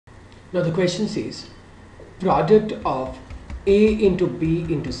Now the question says product of A into B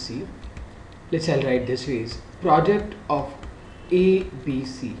into C. I'll write this way is product of A, B,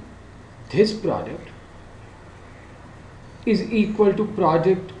 C. This product is equal to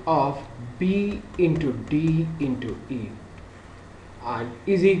product of B into D into E and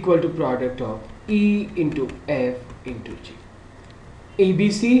is equal to product of E into F into G.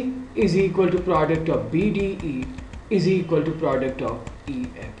 ABC is equal to product of BDE is equal to product of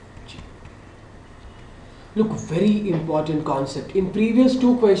EFG. Look, very important concept. In previous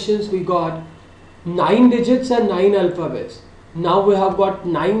two questions we got 9 digits and 9 alphabets. Now we have got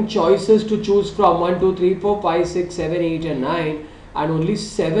 9 choices to choose from 1, 2, 3, 4, 5, 6, 7, 8 and 9 and only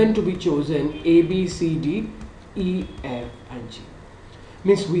 7 to be chosen A, B, C, D, E, F and G.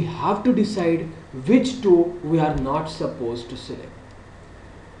 Means we have to decide which two we are not supposed to select.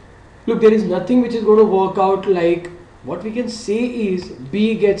 Look, there is nothing which is going to work out like what we can say is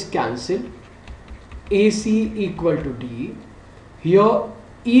B gets cancelled, AC equal to D, here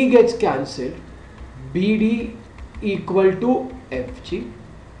E gets cancelled, BD equal to FG.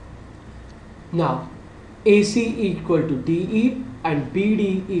 Now AC equal to DE and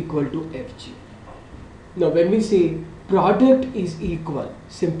BD equal to FG. Now when we say product is equal,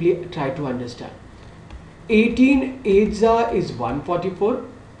 simply try to understand. 18 8s is 144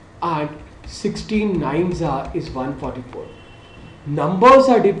 and 16 9s is 144. Numbers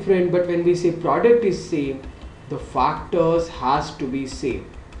are different, but when we say product is same, the factors has to be same.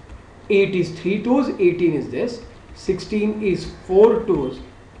 8 is 3 2s, 18 is this, 16 is 4 2s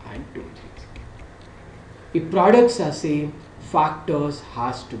and 2 3s. If products are same, factors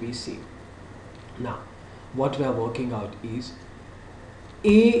has to be same. Now what we are working out is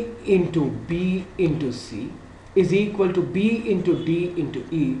A into B into C is equal to B into D into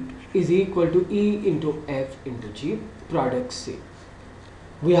E is equal to E into F into G, product same.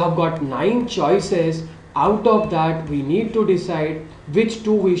 We have got 9 choices. Out of that we need to decide which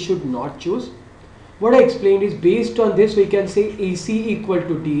two we should not choose. What I explained is based on this we can say AC equal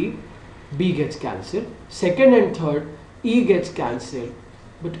to D, B gets cancelled, second and third E gets cancelled,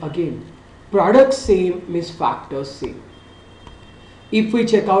 but again product same means factors same. If we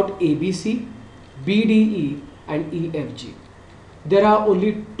check out ABC, BDE and EFG, there are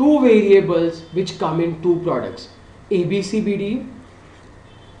only 2 variables which come in 2 products, ABCBD,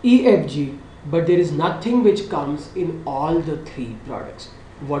 EFG, but there is nothing which comes in all the 3 products.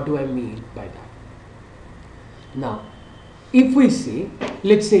 What do I mean by that? Now, if we say,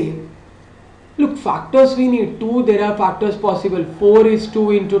 let's say, look, factors we need 2, there are factors possible, 4 is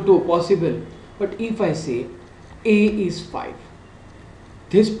 2 into 2 possible, but if I say A is 5,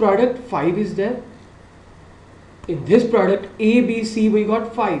 this product 5 is there. In this product A, B, C we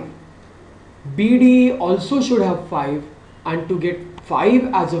got 5. BD also should have 5, and to get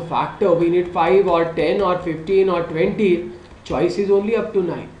 5 as a factor we need 5 or 10 or 15 or 20. Choice is only up to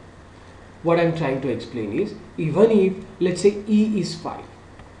 9. What I am trying to explain is even if let's say E is 5,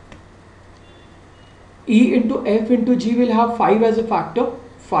 E into F into G will have 5 as a factor,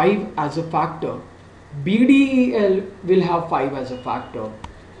 5 as a factor. BDEL will have 5 as a factor,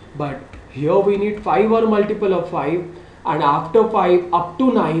 but here we need 5 or multiple of 5, and after 5 up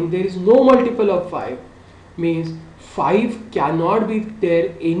to 9 there is no multiple of 5, means 5 cannot be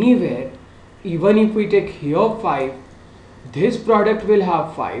there anywhere. Even if we take here 5, this product will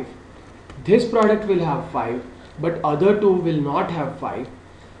have 5, this product will have 5, but other two will not have 5.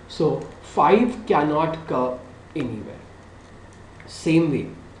 So 5 cannot come anywhere. Same way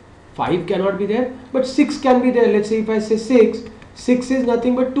 5 cannot be there, but 6 can be there. Let's say if I say 6 is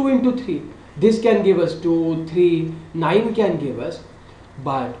nothing but 2 into 3. This can give us 2, 3, 9 can give us.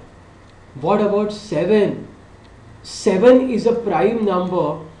 But what about 7? 7 is a prime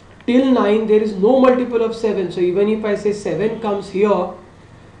number. Till 9 there is no multiple of 7. So even if I say 7 comes here,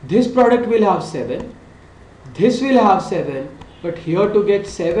 this product will have 7. This will have 7. But here to get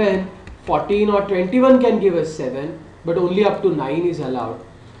 7, 14 or 21 can give us 7. But only up to 9 is allowed.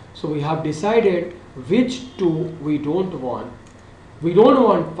 So we have decided which two we don't want. We don't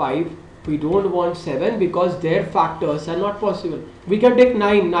want 5, we don't want 7 because their factors are not possible. We can take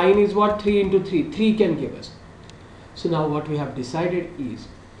 9, 9 is what, 3 into 3, 3 can give us. So now what we have decided is,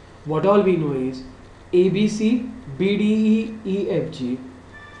 what all we know is ABC, BDE, EFG,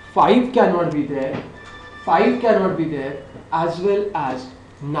 5 cannot be there, 5 cannot be there, as well as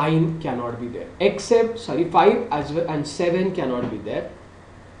 9 cannot be there, except 5 as well and 7 cannot be there.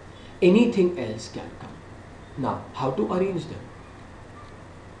 Anything else can come. Now how to arrange them?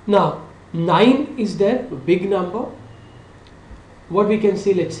 Now 9 is there, big number. What we can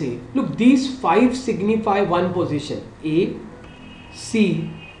say, let's say, look, these 5 signify one position, A,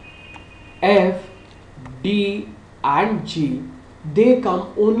 C, F, D and G, they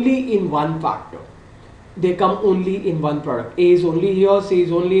come only in one factor. They come only in one product. A is only here, C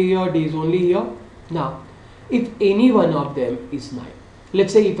is only here, D is only here. Now, if any one of them is 9,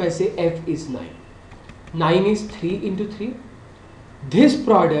 let's say if I say F is 9, 9 is 3 into 3. This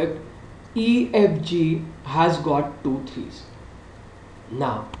product EFG has got 2 3s.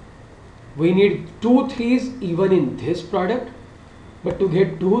 Now, we need 2 3s even in this product, but to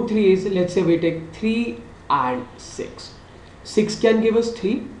get 2 3s, let's say we take 3 and 6. 6 can give us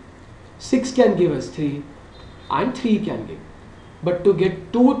 3, 6 can give us 3 and 3 can give. But to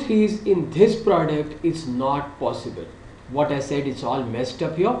get 2 3s in this product is not possible. What I said, it's all messed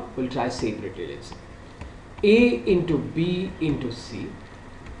up here. We'll try separately. Let's say A into B into C.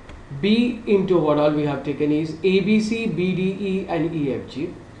 B into what all we have taken is ABC, BDE and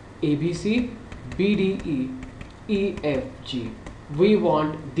EFG. ABC, BDE, EFG. We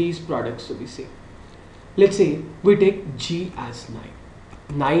want these products to be same. Let's say we take G as 9.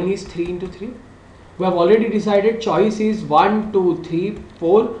 9 is 3 into 3. We have already decided choice is 1, 2, 3,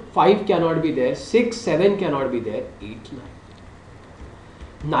 4, 5 cannot be there, 6, 7 cannot be there, 8, 9.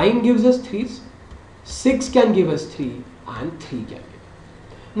 9 gives us 3s, 6 can give us 3 and 3 can give.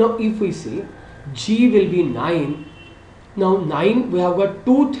 Now if we say G will be 9, now 9 we have got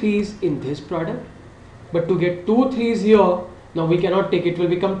 2 3s in this product, but to get 2 3s here, now we cannot take it, will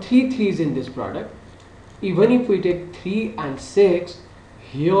become 3 3s in this product. Even if we take 3 and 6,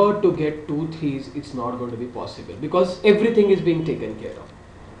 here to get 2 3s, it's not going to be possible because everything is being taken care of.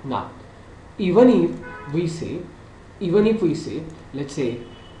 Now, even if we say, let's say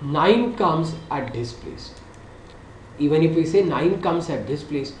 9 comes at this place. Even if we say 9 comes at this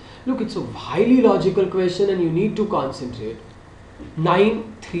place, look, it's a highly logical question and you need to concentrate.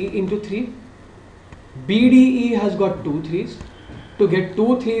 9, 3 into 3. BDE has got 2 3s. To get 2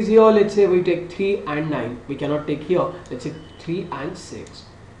 3s here, let's say we take 3 and 9. We cannot take here, let's say 3 and 6.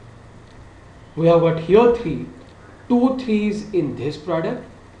 We have got here 3, 2 3s in this product,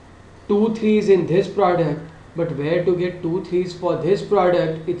 2 3s in this product, but where to get 2 3s for this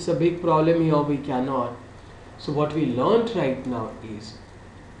product, it's a big problem here, we cannot. So what we learned right now is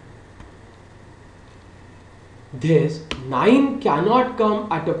this 9 cannot come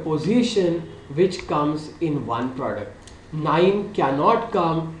at a position which comes in one product. 9 cannot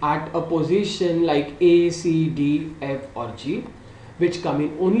come at a position like A, C, D, F or G which come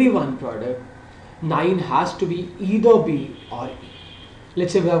in only one product. 9 has to be either B or E.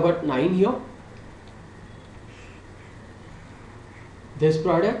 Let's say we have got 9 here. This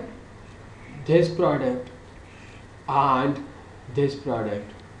product and this product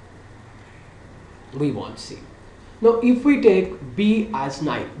we want C. Now if we take B as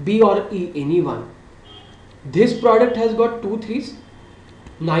 9, B or E, anyone, this product has got 2 3s.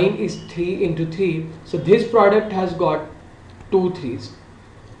 9 is 3 into 3, so this product has got 2 3s.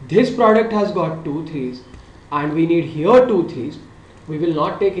 This product has got 2 3s and we need here 2 3s. We will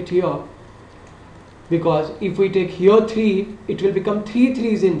not take it here because if we take here 3, it will become 3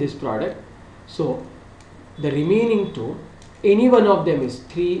 3s in this product. So the remaining 2, any one of them is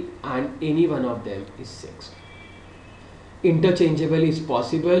 3 and any one of them is 6. Interchangeable is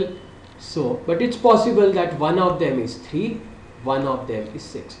possible, so but it's possible that one of them is 3, one of them is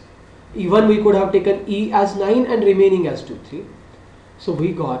 6. Even we could have taken E as 9 and remaining as 2 3. So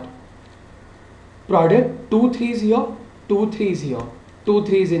we got product 2 3s here, 2 3s here, 2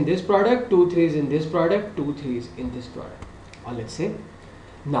 3s in this product, 2 3s in this product, 2 3s in this product. Or let's say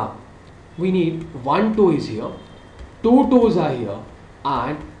now we need 1 2 is here, 2 2s are here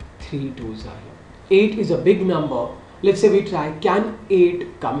and 3 2s are here. 8 is a big number. Let's say we try, can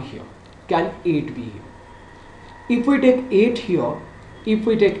 8 come here? Can 8 be here? If we take 8 here, if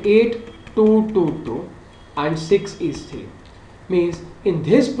we take 8, 2, 2, 2 and 6 is 3. Means in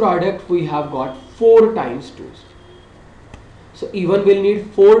this product we have got 4 times 2s. So even we'll need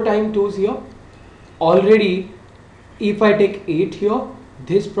 4 times 2s here. Already if I take 8 here,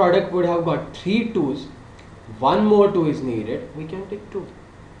 this product would have got 3 2s. 1 more 2 is needed, we can take 2.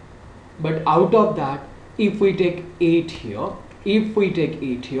 But out of that, if we take 8 here, 3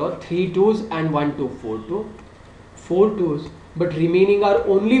 2s and 1 2, 4 2, 4 2s, but remaining are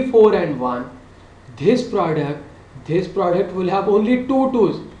only 4 and 1. This product will have only 2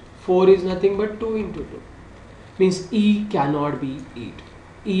 2s. 4 is nothing but 2 into 2. Means E cannot be 8.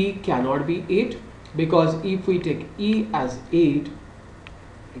 E cannot be 8 because if we take E as 8,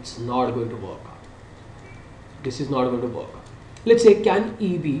 it's not going to work out. This is not going to work out. Let's say, can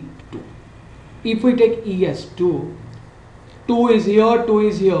E be 2? If we take E as 2, 2 is here, 2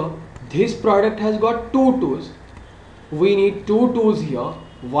 is here. This product has got 2 2s. We need 2 2s here.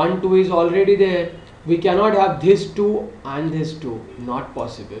 1 2 is already there. We cannot have this 2 and this 2, not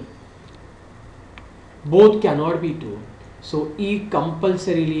possible. Both cannot be 2, so E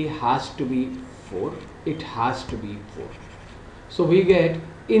compulsorily has to be 4. It has to be 4. So we get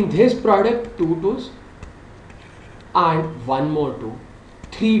in this product 2 2's and 1 more 2,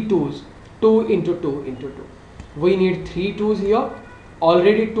 3 2's, 2 into 2 into 2. We need 3 2's here.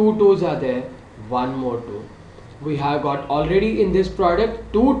 Already 2 2's are there. 1 more 2. We have got already in this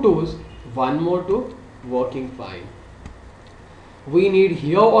product 2 2's, 1 more 2, working fine. We need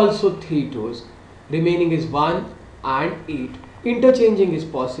here also 3 2's. Remaining is 1 and 8. Interchanging is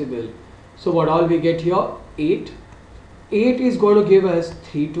possible. So what all we get here? 8. 8 is going to give us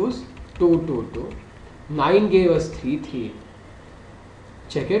 3 2's, 2 2 2. 9 gave us 3 3.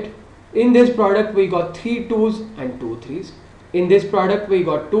 Check it. In this product we got 3 2's and 2 3's. In this product we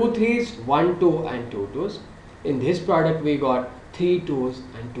got 2 3's, 1 2 and 2 2's. In this product we got 3 2's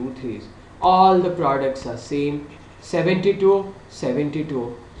and 2 3's. All the products are same, 72,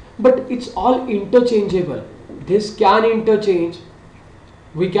 72. But it's all interchangeable. This can interchange.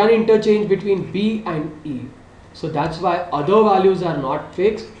 We can interchange between B and E. So that's why other values are not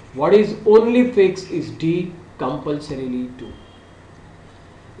fixed. What is only fixed is D compulsorily 2.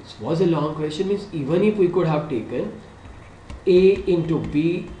 This was a long question. Means even if we could have taken A into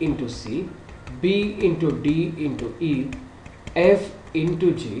B into C, B into D into E, F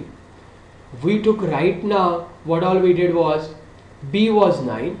into G, we took right now, what all we did was B was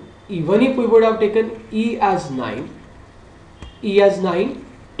 9. Even if we would have taken E as 9, E as 9,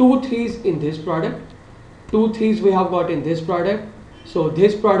 2 3's in this product, 2 3's we have got in this product. So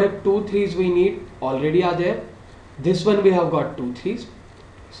this product 2 3's we need already are there. This one we have got 2 3's.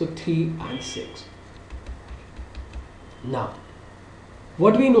 So 3 and 6. Now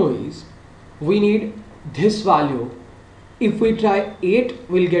what we know is we need this value. If we try 8,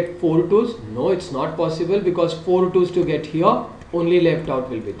 we'll get 4 2's. No, it's not possible because 4 2's to get here, only left out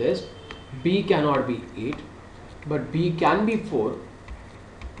will be this. B cannot be 8, but B can be 4.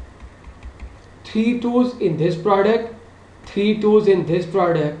 3 2's in this product, 3 2's in this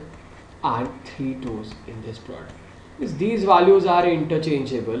product, and 3 2's in this product. These values are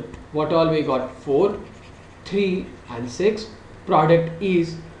interchangeable. What all we got? 4, 3 and 6. Product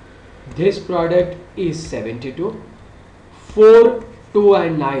is, this product is 72. 4, 2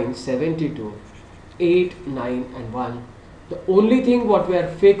 and 9, 72. 8, 9 and 1. The only thing what we are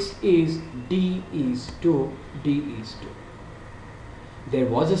fixed is D is 2, D is 2. There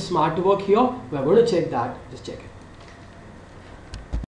was a smart work here. We are going to check that. Just check it.